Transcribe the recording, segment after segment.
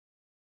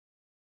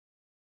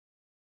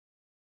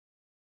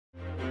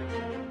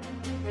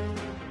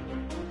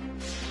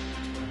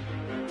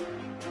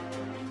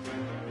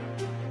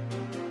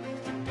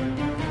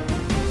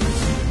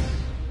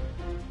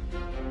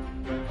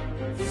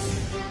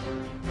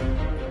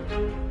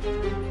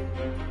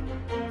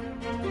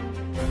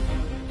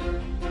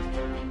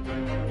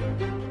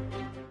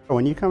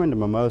When you come into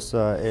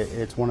Mimosa,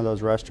 it's one of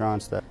those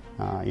restaurants that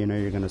you know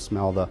you're going to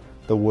smell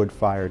the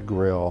wood-fired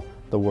grill,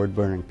 the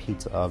wood-burning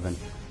pizza oven.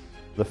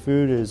 The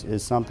food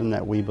is something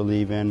that we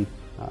believe in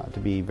to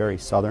be very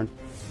Southern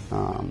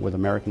with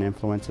American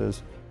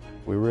influences.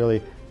 We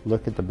really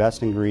look at the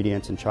best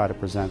ingredients and try to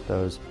present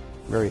those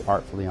very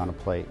artfully on a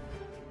plate.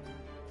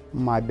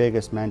 My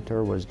biggest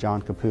mentor was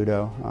John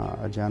Caputo,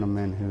 a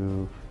gentleman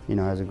who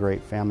has a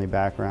great family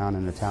background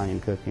in Italian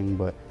cooking,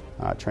 but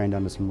trained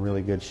under some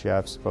really good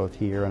chefs both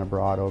here and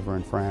abroad over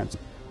in France.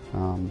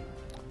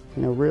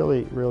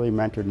 Really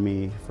mentored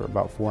me for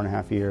about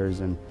 4.5 years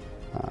and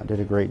did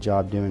a great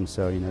job doing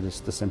so.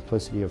 Just the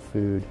simplicity of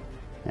food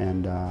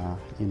and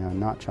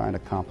not trying to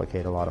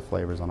complicate a lot of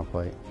flavors on a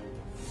plate.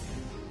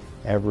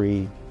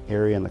 Every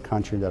area in the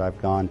country that I've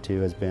gone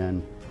to has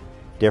been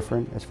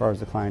different as far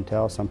as the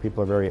clientele. Some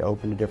people are very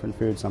open to different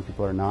foods, some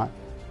people are not,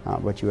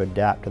 but you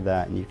adapt to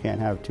that, and you can't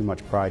have too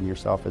much pride in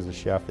yourself as a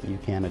chef that you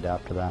can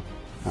adapt to that.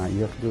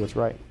 You have to do what's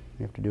right.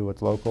 You have to do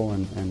what's local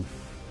and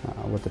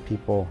what the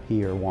people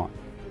here want.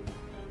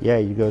 Yeah,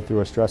 you go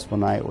through a stressful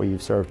night where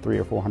you've served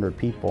 300 or 400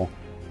 people,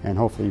 and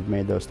hopefully you've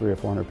made those 300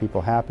 or 400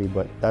 people happy,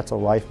 but that's a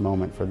life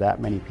moment for that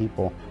many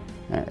people,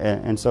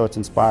 and so it's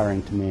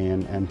inspiring to me.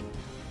 And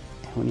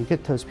when you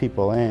get those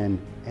people in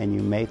and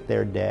you make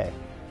their day,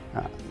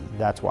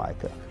 that's why I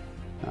cook.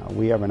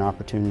 We have an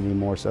opportunity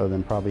more so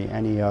than probably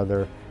any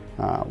other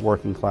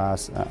working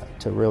class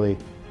to really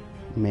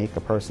make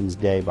a person's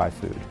day by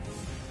food.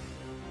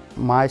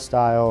 My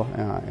style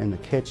in the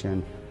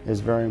kitchen is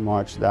very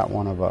much that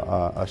one of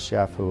a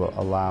chef who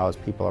allows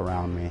people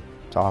around me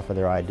to offer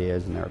their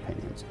ideas and their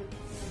opinions.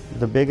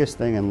 The biggest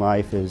thing in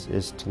life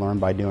is to learn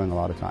by doing a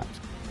lot of times.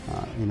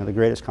 The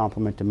greatest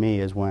compliment to me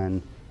is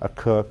when a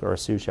cook or a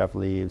sous chef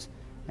leaves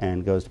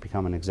and goes to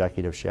become an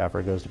executive chef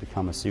or goes to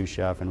become a sous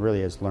chef and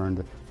really has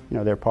learned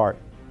their part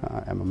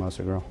at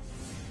Mimosa Grill.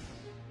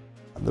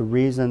 The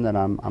reason that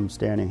I'm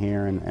standing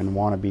here and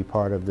want to be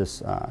part of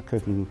this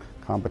cooking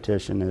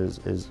competition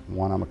is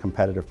one, I'm a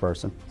competitive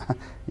person,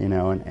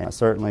 and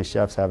certainly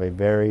chefs have a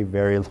very,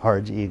 very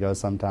large ego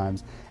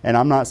sometimes, and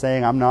I'm not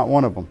saying I'm not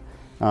one of them,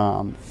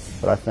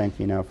 but I think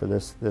for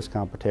this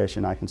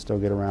competition I can still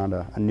get around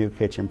a new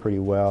kitchen pretty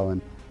well,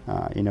 and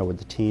with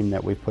the team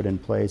that we've put in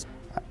place,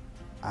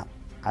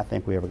 I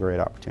think we have a great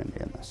opportunity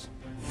in this.